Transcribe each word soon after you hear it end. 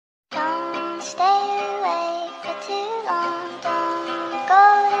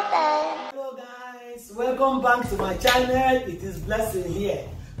welcome back to my channel. It is Blessing here.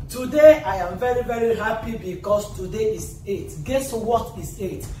 Today I am very happy because today is 8. Guess what is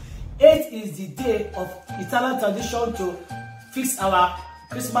 8? 8 is the day of Italian tradition to fix our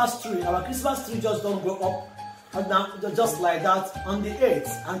Christmas tree. Our Christmas tree just don't go up and now just like that on the 8th,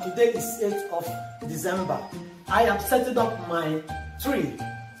 and today is 8th of December. I am setting up my tree.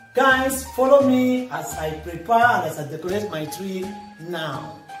 Guys, follow me as I prepare and as I decorate my tree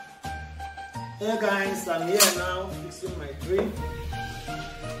now. Hey guys, I'm here now fixing my tree.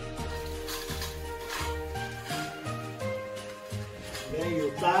 Then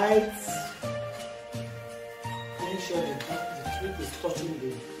you tight. Make sure the tree is touching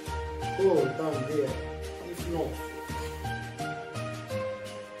the hole down there. If not.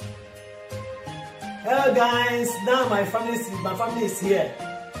 Hello guys, now my family is here.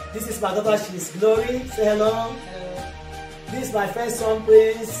 This is my daughter, she is Glory. Say hello. Hello. This is my first son,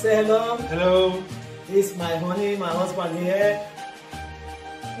 Prince. Say hello. Hello. This is my honey, my husband here.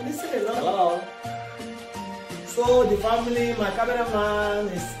 Can you say hello? Hello. So the family, my cameraman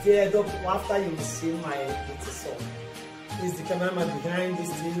is there. After you see my little son. This is the cameraman behind this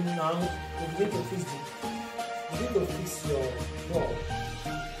thing now. You need to fix your wall.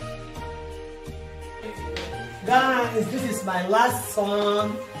 Guys, this is my last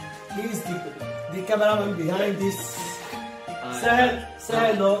son. He is the cameraman behind this. Say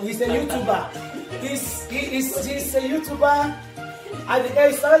hello. He's a YouTuber. He's a YouTuber.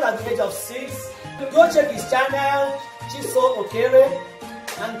 He started at the age of 6. Go check his channel. Chiso Okere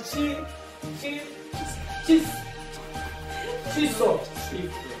and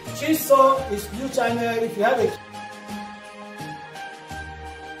Chiso is new channel. If you have a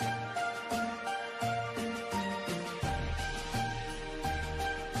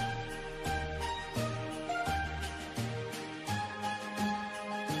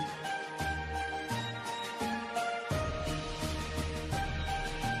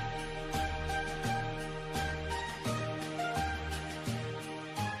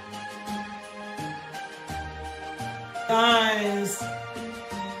Guys,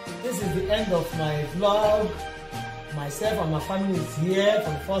 this is the end of my vlog. Myself and my family is here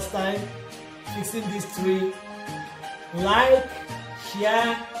for the first time fixing this tree. Like,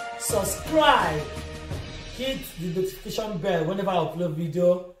 share, subscribe, hit the notification bell. Whenever I upload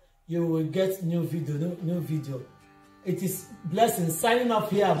video, you will get new video. It is Blessing signing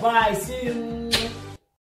off here. Bye. See you.